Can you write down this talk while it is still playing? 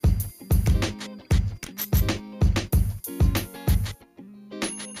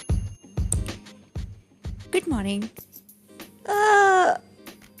Good morning. Uh,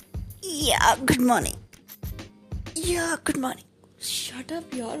 yeah, good morning. Yeah, good morning. Shut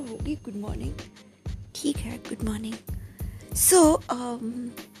up यार, होगी good morning. ठीक है, good morning. So,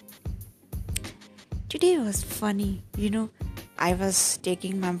 today was funny. I was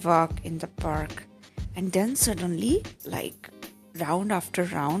taking my walk in the park, and then suddenly, like round after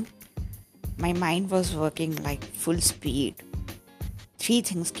round, my mind was working like full speed. 3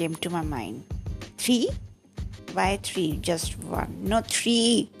 things came to my mind. 3? Why 3? Just one. No,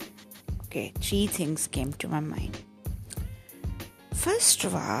 3. Okay, 3 things came to my mind. First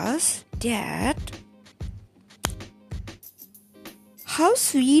was that how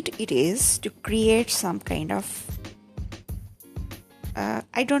sweet it is to create some kind of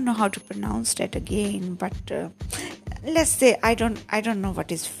I don't know how to pronounce that again, but let's say I don't know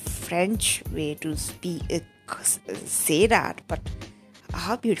what is French way to say that, but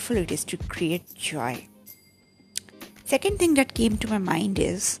how beautiful it is to create joy. Second thing that came to my mind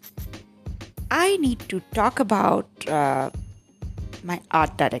is I need to talk about my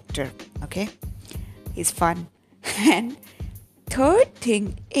art director. Okay, he's fun. And third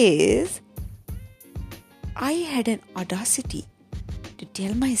thing is I had an audacity to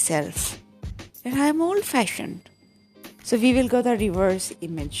tell myself that I'm old-fashioned. So we will go the reverse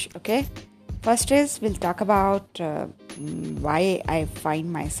image, okay? First is we'll talk about why I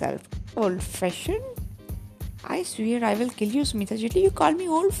find myself old-fashioned. I swear I will kill you, Smita Jetli. You call me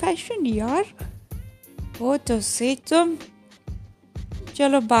old-fashioned, yaar. हो तो से तुम.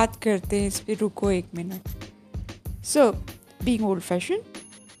 चलो बात करते हैं इस पे, रुको 1 minute. So, being old-fashioned.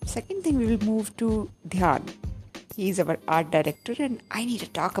 Second thing, we will move to Dhyan. He is our art director and I need to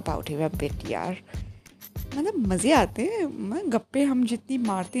talk about him a bit, यार. मतलब मज़े आते हैं. गप्पे हम जितनी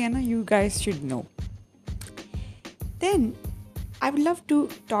मारते हैं ना, you guys should know. Then, I would love to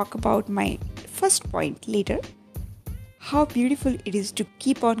talk about my first point later. How beautiful it is to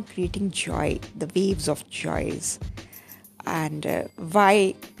keep on creating joy, the waves of joys. And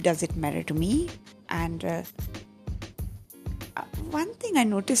why does it matter to me? And one thing I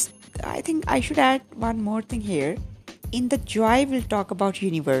noticed, I think I should add one more thing here. In the joy, we'll talk about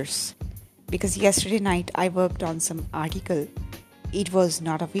universe. Because yesterday night, I worked on some article. It was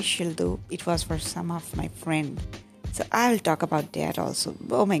not official though. It was for some of my friend. So I'll talk about that also.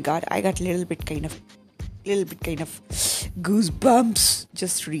 Oh my God, I got a little bit kind of goosebumps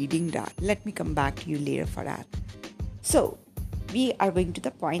just reading that. Let me come back to you later for that. So, we are going to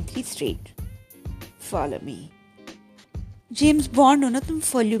the point 3 straight. Follow me. James Bond हो ना तुम,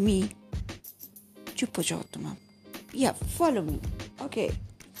 follow me. चुप हो जाओ तुम अब. Yeah, follow me. Okay.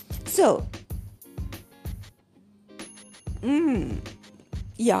 So,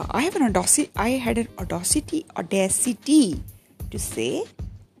 yeah, I had an audacity to say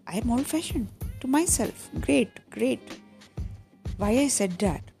I am old-fashioned to myself. Great. Why I said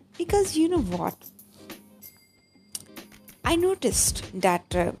that? Because you know what? I noticed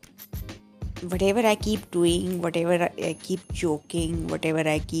that whatever I keep doing, whatever I keep joking, whatever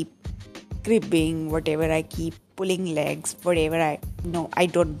I keep cribbing, whatever I keep pulling legs, I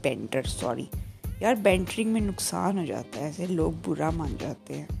don't banter, sorry. यार bantering में नुकसान हो जाता है, ऐसे लोग बुरा मान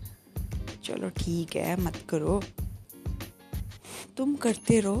जाते हैं. चलो ठीक है, मत करो. तुम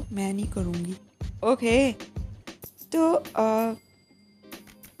करते रहो, मैं नहीं करूँगी. Okay. So,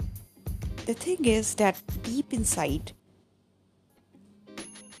 the thing is that deep inside,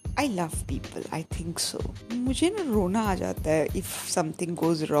 I love people, I think so. मुझे ना रोना आ जाता है if something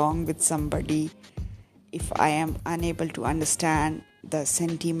goes wrong with somebody, if I am unable to understand the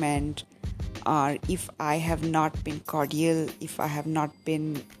sentiment, or if I have not been cordial, if I have not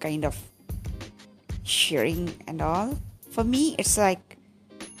been kind of sharing and all. For me, it's like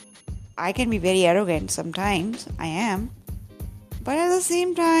I can be very arrogant sometimes. I am. But at the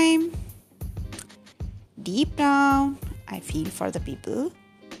same time, deep down, I feel for the people.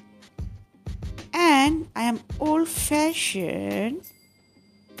 And I am old-fashioned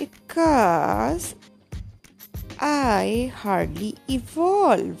because I hardly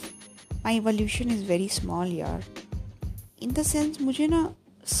evolve. My evolution is very small, यार. In the sense, मुझे ना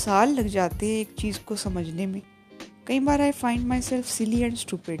साल लग जाते हैं एक चीज़ को समझने में. कई बार I find myself silly and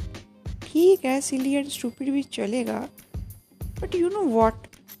stupid. ठीक है, silly and stupid भी चलेगा. But you know what?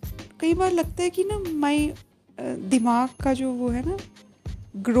 कई बार लगता है कि ना my दिमाग का जो वो है ना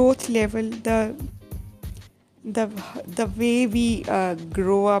growth level, the way we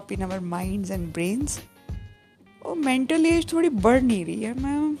grow up in our minds and brains, वो मेंटल एज थोड़ी बढ़ नहीं रही है.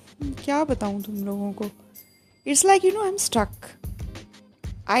 मैं क्या बताऊँ तुम लोगों को. It's like, I'm stuck.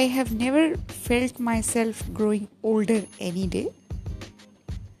 I have never felt myself growing older any day.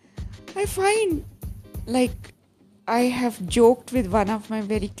 I find like I have joked with one of my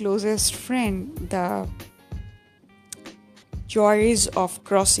very closest friend the joys of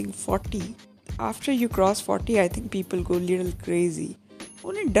crossing 40. After you cross 40, I think people go little crazy.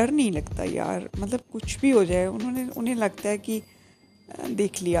 उन्हें डर नहीं लगता यार, मतलब कुछ भी हो जाए उन्हें लगता है कि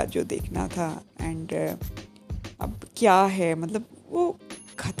देख लिया जो देखना था एंड अब क्या है, मतलब वो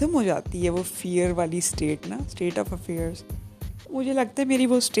ख़त्म हो जाती है वो फियर वाली स्टेट ना, स्टेट ऑफ अफेयर्स. मुझे लगता है मेरी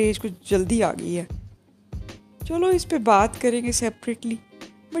वो स्टेज कुछ जल्दी आ गई है. चलो इस पे बात करेंगे सेपरेटली.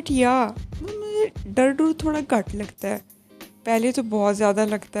 बट या मुझे डर थोड़ा घट लगता है. पहले तो बहुत ज़्यादा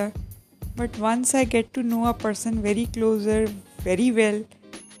लगता है, but once I get to know a person very closer very well,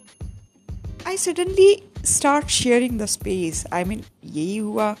 I suddenly start sharing the space. I mean, यही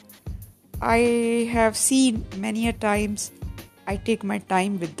हुआ. I have seen many a times I take my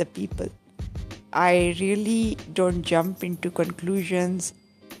time with the people. I really don't jump into conclusions,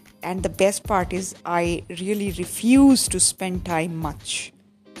 and the best part is I really refuse to spend time much.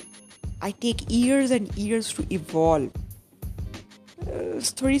 I take years and years to evolve.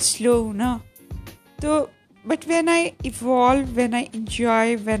 It's very slow, na? So but when I evolve, when I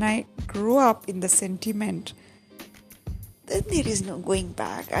enjoy, when I grow up in the sentiment, then there is no going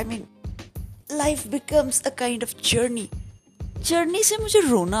back. I mean, life becomes a kind of journey. Journey से मुझे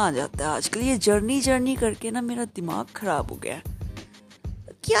रोना आ जाता है आजकल. ये journey करके ना मेरा दिमाग खराब हो गया.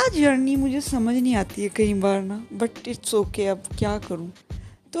 क्या जर्नी मुझे समझ नहीं आती है कई बार ना, बट इट्स ओके. अब क्या करूं.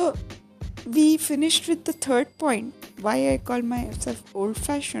 तो we finished with the third point, why I call myself old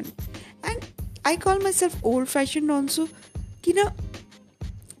fashioned. And I call myself old fashioned also कि ना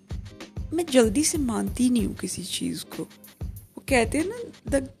मैं जल्दी से मानती नहीं हूँ किसी चीज़ को. वो कहते हैं ना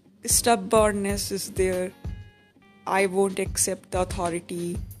the stubbornness is there. I won't accept the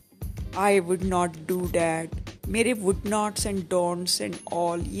authority. I would not do that. मेरे would nots and don'ts and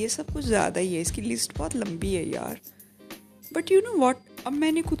all ये सब कुछ ज़्यादा ही है. इसकी लिस्ट बहुत लंबी है यार. But you know what? अब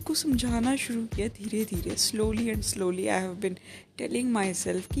मैंने खुद को समझाना शुरू किया धीरे धीरे. Slowly I have been telling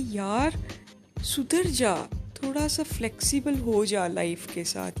myself कि यार सुधर जा, थोड़ा सा फ्लेक्सिबल हो जा लाइफ के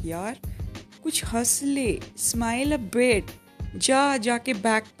साथ यार. कुछ हंस ले, स्माइल अ बिट. जाके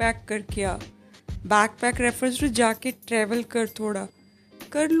बैकपैक करके आ. बैकपैक रेफरेंस टू जाके ट्रैवल कर. थोड़ा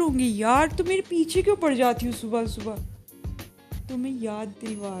कर लूँगी यार. तो मेरे पीछे क्यों पड़ जाती हूँ सुबह सुबह. तुम्हें याद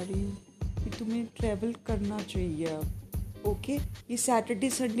दिलवा रही हूँ कि तुम्हें ट्रैवल करना चाहिए अब. ओके ये सैटरडे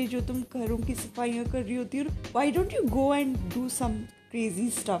संडे जो तुम घरों की सफाइयाँ कर रही होती हो, why don't you go and do some crazy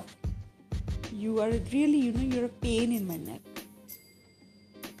stuff. You are really, you're a pain in my neck.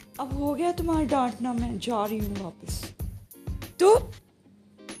 अब हो गया तुम्हारा डांटना, मैं जा रही हूँ वापस. तो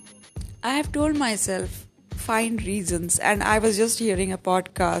I have told myself find reasons, and I was just hearing a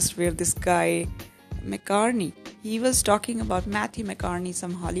podcast where this guy McCartney, he was talking about Matthew McConaughey,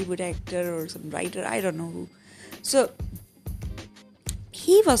 some Hollywood actor or some writer, I don't know who. So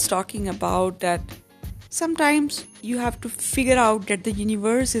he was talking about that sometimes you have to figure out that the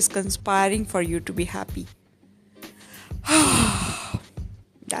universe is conspiring for you to be happy.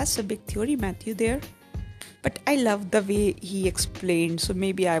 That's a big theory, Matthew, there. But I love the way he explained, so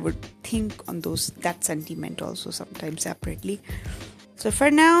maybe I would think on that sentiment also sometimes separately. So for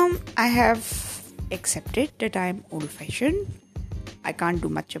now, I have accepted that I'm old-fashioned. I can't do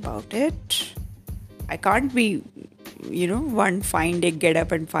much about it. I can't be, one fine day get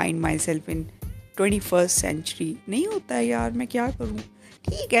up and find myself in 21st century. नहीं होता है यार, मैं क्या करूँ.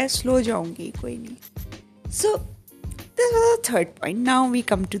 ठीक है, slow जाऊँगी, कोई नहीं. So this was the third point. Now we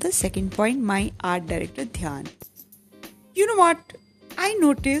come to the second point, my art director Dhyan. You know what? I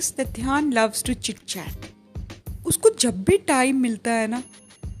noticed that Dhyan loves to chit chat. उसको जब भी टाइम मिलता है ना,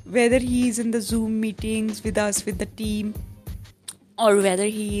 whether he is in the Zoom meetings with us, with the team, or whether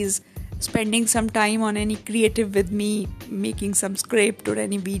he is spending some time on any creative with me, making some script or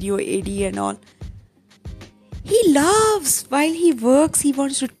any video AD and all, he loves, while he works, he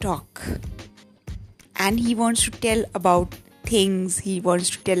wants to talk. And he wants to tell about things, he wants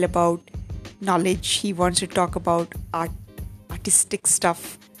to tell about knowledge, he wants to talk about artistic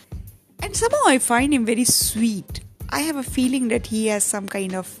stuff. And somehow I find him very sweet. I have a feeling that he has some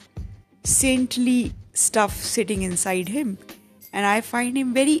kind of saintly stuff sitting inside him. And I find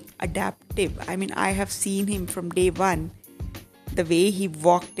him very adaptive. I mean, I have seen him from day one. The way he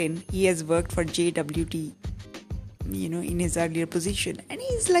walked in, he has worked for JWT, in his earlier position. And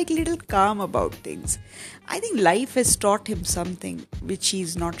he's like little calm about things. I think life has taught him something which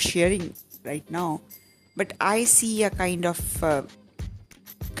he's not sharing right now. But I see a kind of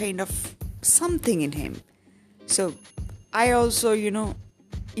something in him. So I also,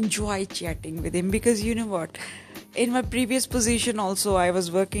 enjoy chatting with him because you know what? In my previous position also, I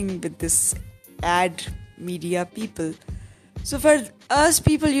was working with this ad media people. So for us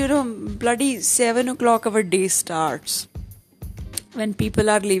people, bloody 7 o'clock our day starts. When people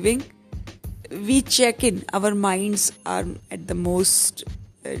are leaving, we check in. Our minds are at the most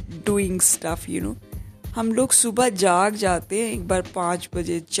doing stuff, हम लोग सुबह जाग जाते हैं एक बार 5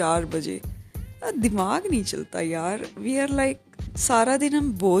 बजे 4 बजे. दिमाग नहीं चलता यार. वी आर लाइक सारा दिन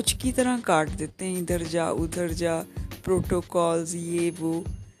हम बोझ की तरह काट देते हैं, इधर जा उधर जा, प्रोटोकॉल्स ये वो.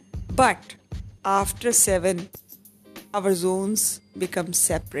 But after 7 our zones become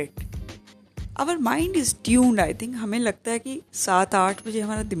separate. Our mind is tuned, I think. हमें लगता है कि 7-8 बजे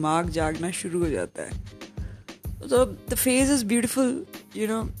हमारा दिमाग जागना शुरू हो जाता है. तो the phase is beautiful,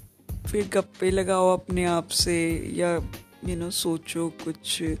 फिर गप्पे लगाओ अपने आप से या सोचो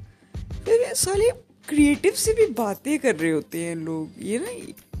कुछ. फिर साले क्रिएटिव से भी बातें कर रहे होते हैं लोग.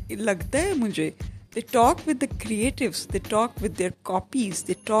 ये लगता है मुझे. They talk with the creatives, they talk with their copies,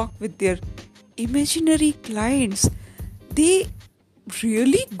 they talk with their imaginary clients. They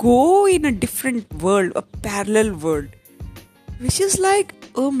really go in a different world, a parallel world, which is like,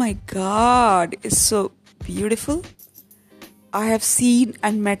 oh my god, it's so beautiful. I have seen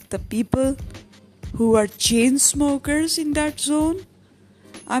and met the people who are chain smokers in that zone.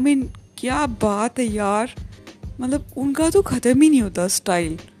 I mean, क्या बात है यार. मतलब उनका तो ख़त्म ही नहीं होता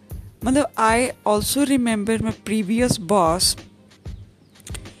स्टाइल. मतलब I also remember my previous boss.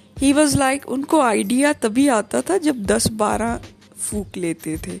 He was like, उनको आइडिया तभी आता था जब 10-12 फूक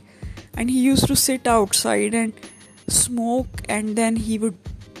लेते थे. And he used to sit outside and smoke and then he would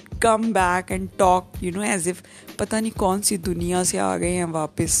come back and talk, as if पता नहीं कौन सी दुनिया से आ गए हैं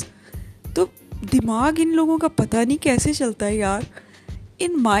वापस. तो दिमाग इन लोगों का पता नहीं कैसे चलता है यार.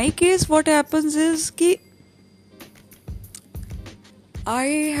 In my case what happens is कि I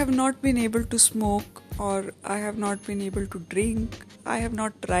have not been able to smoke or I have not been able to drink. I have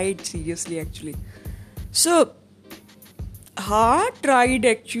not tried seriously actually. So, हाँ tried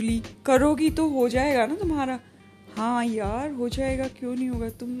actually. करोगी तो हो जाएगा ना तुम्हारा. हाँ यार हो जाएगा, क्यों नहीं होगा.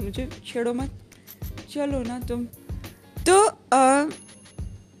 तुम मुझे छेड़ो मत, चलो ना तुम. तो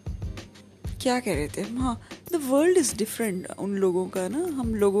क्या कह रहे थे. हाँ, the world is different उन लोगों का ना,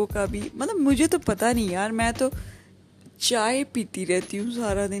 हम लोगों का भी. मतलब मुझे तो पता नहीं यार, मैं तो चाय पीती रहती हूँ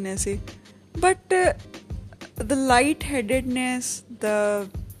सारा दिन ऐसे. But the light-headedness, the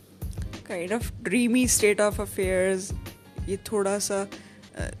kind of dreamy state of affairs, ये थोड़ा सा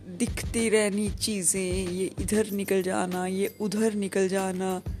दिखती रहनी चीज़ें, ये इधर निकल जाना, ये उधर निकल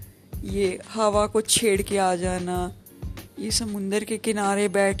जाना, ये हवा को छेड़ के आ जाना, ये समुंदर के किनारे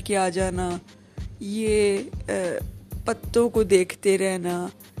बैठ के आ जाना, ये पत्तों को देखते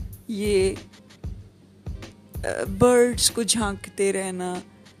रहना, ये बर्ड्स को झांकते रहना.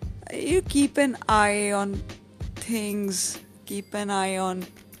 You keep an eye on things, keep an eye on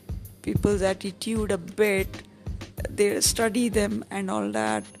people's attitude a bit, they study them and all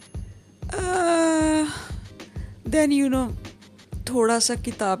that. Then थोड़ा सा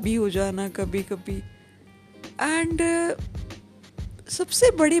किताबी हो जाना कभी कभी. एंड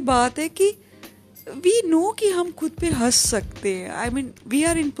सबसे बड़ी बात है कि we know कि हम खुद पे हंस सकते हैं. I mean, we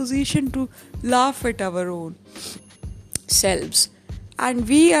are in position to laugh at our own selves. And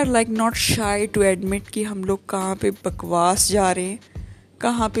we are like not shy to admit कि हम लोग कहाँ पे बकवास जा रहे हैं,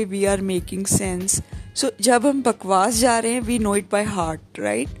 कहाँ पे we are making sense. So जब हम बकवास जा रहे हैं we know it by heart,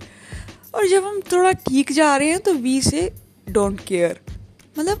 right? और जब हम थोड़ा ठीक जा रहे हैं तो we say don't care.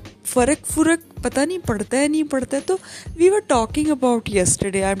 मतलब फ़र्क पता नहीं पड़ता है. तो we were talking about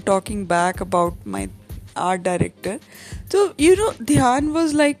yesterday, I'm talking back about my art director. तो ध्यान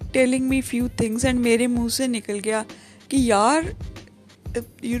was like telling me few things and मेरे मुंह से निकल गया कि यार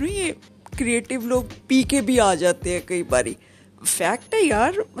ये क्रिएटिव लोग पी के भी आ जाते हैं कई बारी. फैक्ट है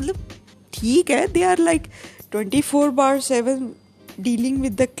यार. मतलब ठीक है, they are like 24/7 dealing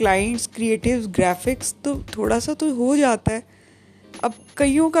with the clients, creative, graphics. तो थोड़ा सा तो हो जाता है. अब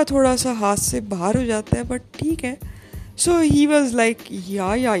कईयों का थोड़ा सा हाथ से बाहर हो जाता है, बट ठीक है. सो ही वॉज लाइक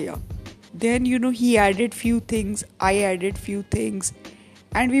या then he added few things, I added few things,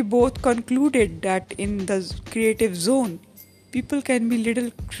 and we both concluded that in the creative zone people can be little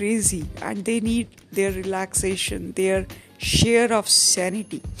crazy and they need their relaxation, their share of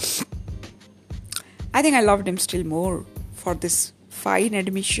sanity. I think I loved him still more for this fine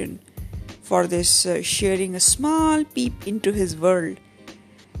admission, for this sharing a small peep into his world.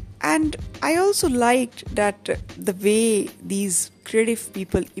 And I also liked that the way these creative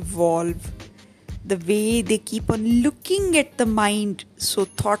people evolve, the way they keep on looking at the mind so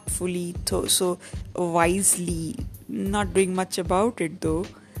thoughtfully, so wisely, not doing much about it though.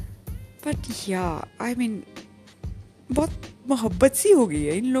 But yeah, I mean, बहुत मोहब्बत सी हो गई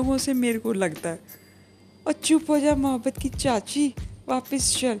है इन लोगों से मेरे को लगता है. और चुप हो जा मोहब्बत की चाची,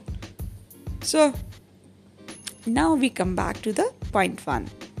 वापस चल. So now we come back to the point one.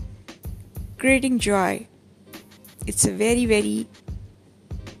 Creating joy. It's a very, very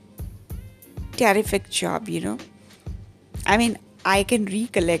terrific job, I mean, I can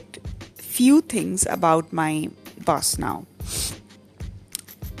recollect few things about my boss now.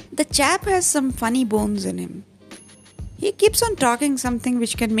 The chap has some funny bones in him. He keeps on talking something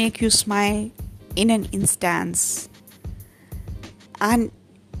which can make you smile in an instance. And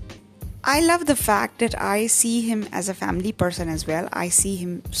I love the fact that I see him as a family person as well. I see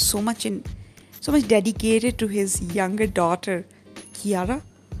him so much dedicated to his younger daughter, Kiara.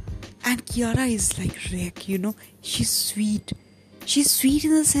 And Kiara is like Rick, she's sweet. She's sweet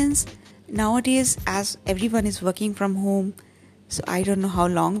in the sense, nowadays, as everyone is working from home, so I don't know how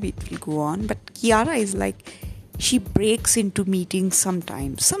long it will go on, but Kiara is like, she breaks into meetings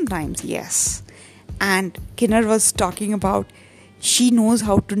sometimes, yes. And Kinner was talking about, she knows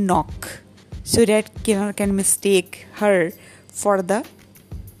how to knock so that Kinner can mistake her for the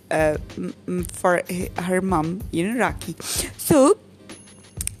for her mom, Raki. So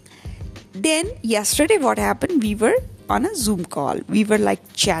then yesterday what happened, we were on a Zoom call. We were like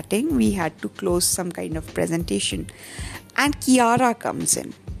chatting. We had to close some kind of presentation. And Kiara comes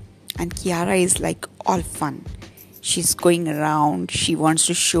in. And Kiara is like all fun. She's going around. She wants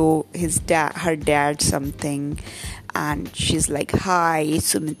to show her dad something. And she's like, hi,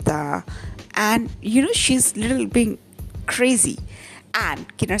 Sumita. And, she's little being crazy. And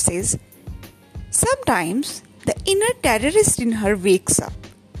Kinnor says, sometimes the inner terrorist in her wakes up.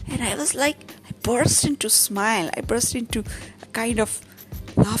 And I was like, I burst into smile. I burst into a kind of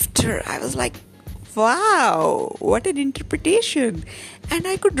laughter. I was like, wow, what an interpretation. And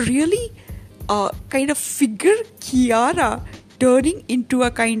I could really kind of figure Kiara turning into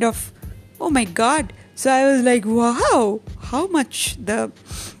a kind of, oh my God. So I was like, wow, how much the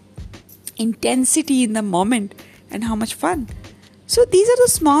intensity in the moment and how much fun. So these are the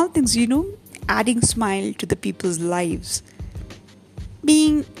small things, adding smile to the people's lives.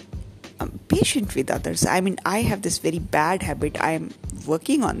 Being patient with others. I mean, I have this very bad habit. I am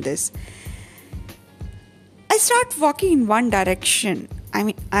working on this. I start walking in one direction. I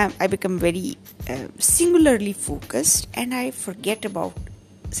mean, I become very singularly focused, and I forget about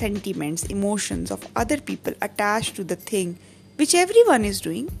sentiments, emotions of other people attached to the thing which everyone is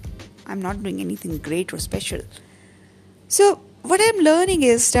doing. I'm not doing anything great or special. So what I'm learning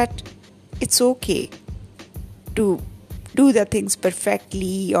is that it's okay to do the things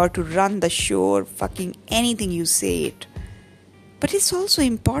perfectly or to run the show or fucking anything you say it. But it's also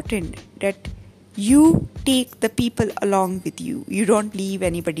important that you take the people along with you. You don't leave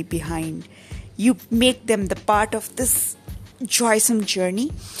anybody behind. You make them the part of this joysome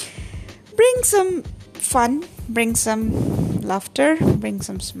journey. Bring some fun, bring some laughter, bring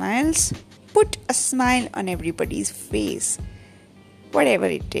some smiles. Put a smile on everybody's face. Whatever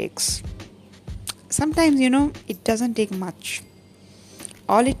it takes. Sometimes, it doesn't take much.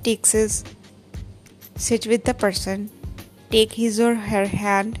 All it takes is sit with the person, take his or her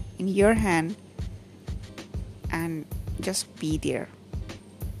hand in your hand, and just be there.